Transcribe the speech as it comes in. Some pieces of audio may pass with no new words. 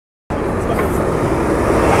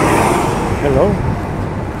Hello,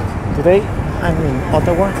 today I'm in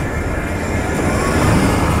Ottawa.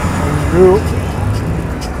 New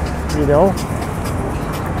video.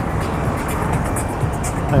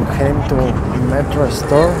 I'm heading to a metro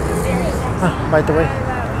store. By the way,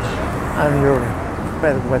 I'm your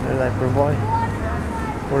bedwetter diaper boy,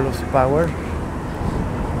 full of power,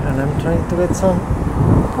 and I'm trying to get some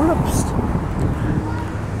pull-ups.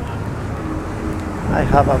 I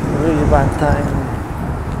have a really bad time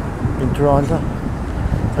in Toronto,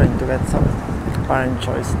 trying to get some parent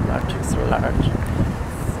choice large, extra large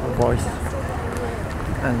for boys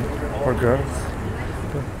and for girls.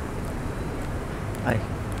 I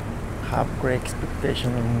have great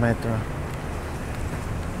expectation on metro.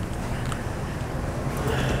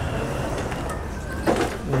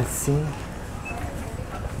 Let's see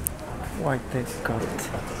what they got.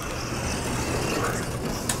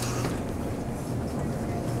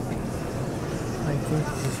 I think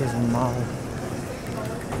this is mall.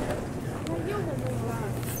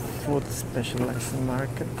 Food specialized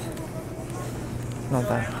market. Not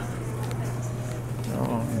that. No.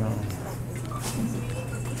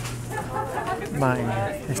 My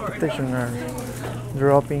expectations are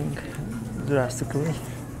dropping drastically.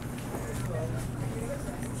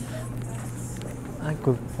 I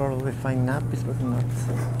could probably find nappies, but not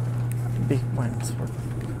big ones for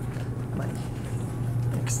my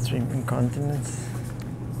extreme incontinence.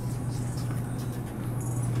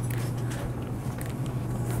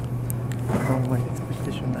 My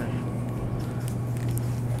expectations are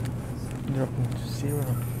dropping to zero.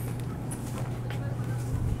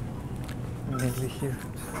 Maybe here.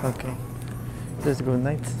 Okay. Just good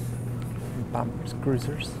night. Pampers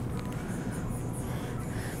cruisers.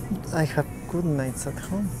 I have good nights at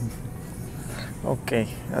home. Okay,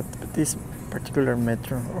 at this particular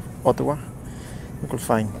metro of Ottawa, you could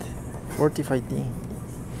find 45D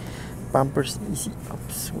Pampers Easy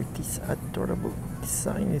Ups with this adorable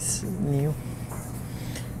design. Is new.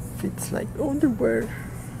 Fits like underwear.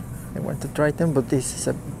 I want to try them, but this is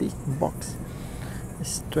a big box.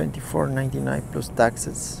 It's $24.99 plus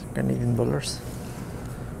taxes, Canadian dollars.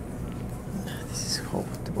 This is how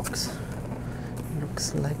the box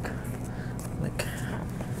looks like.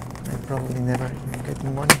 I probably never get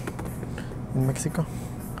money in Mexico.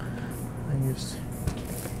 Let's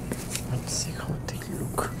see how they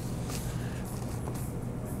look.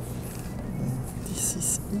 This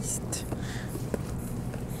is East.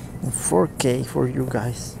 4K for you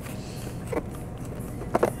guys.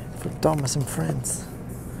 For Thomas and friends.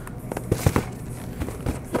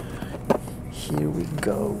 Here we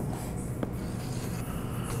go.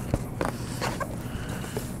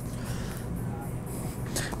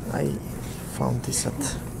 I found this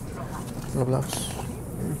at Loblaws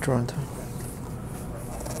in Toronto.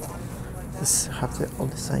 This have all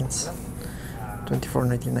the signs.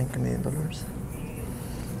 $24.99 Canadian dollars.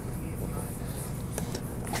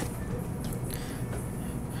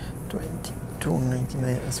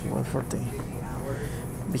 $22.99 as well for the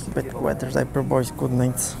big bedwetter diaper boys. Good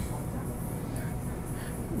nights.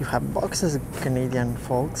 You have boxes, Canadian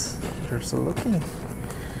folks. You're so lucky.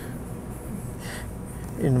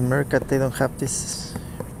 In America, they don't have this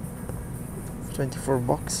 24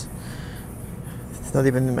 box. It's not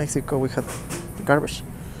even in Mexico. We have garbage.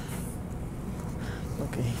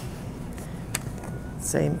 Okay.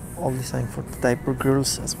 Same old design for the diaper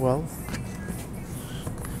girls as well.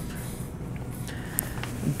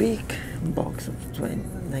 Big box of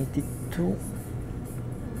 92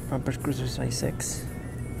 Pampers Cruiser size X.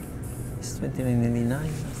 It's $29.99.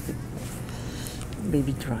 That's the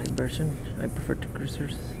baby dry version. I prefer the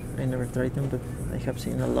cruisers. I never tried them, but I have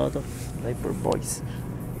seen a lot of diaper boys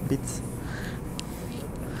bits.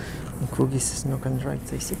 And Coogies Snook and Dry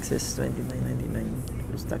size XS, $29.99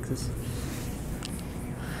 plus taxes.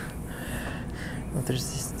 Now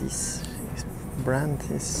there's this brand.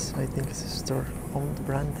 I think it's a store-owned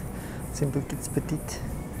brand. Simple Kids Petite.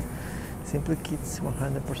 Simple Kids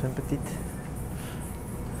 100% Petite.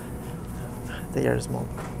 They are small.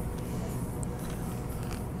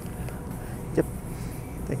 Yep,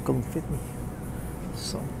 they couldn't fit me.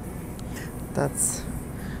 So that's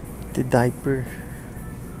the diaper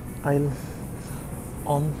aisle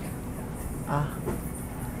on a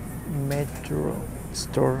metro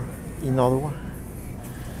store in Ottawa.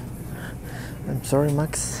 I'm sorry,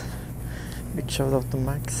 Max. Big shout out to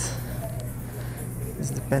Max.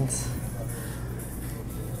 This depends.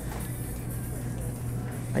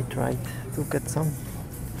 I tried to get some,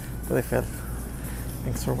 but I failed.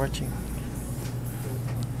 Thanks for watching.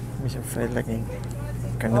 Mission failed again.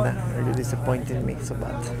 Canada really disappointed me so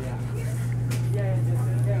bad.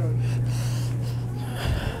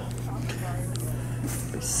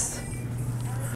 guys.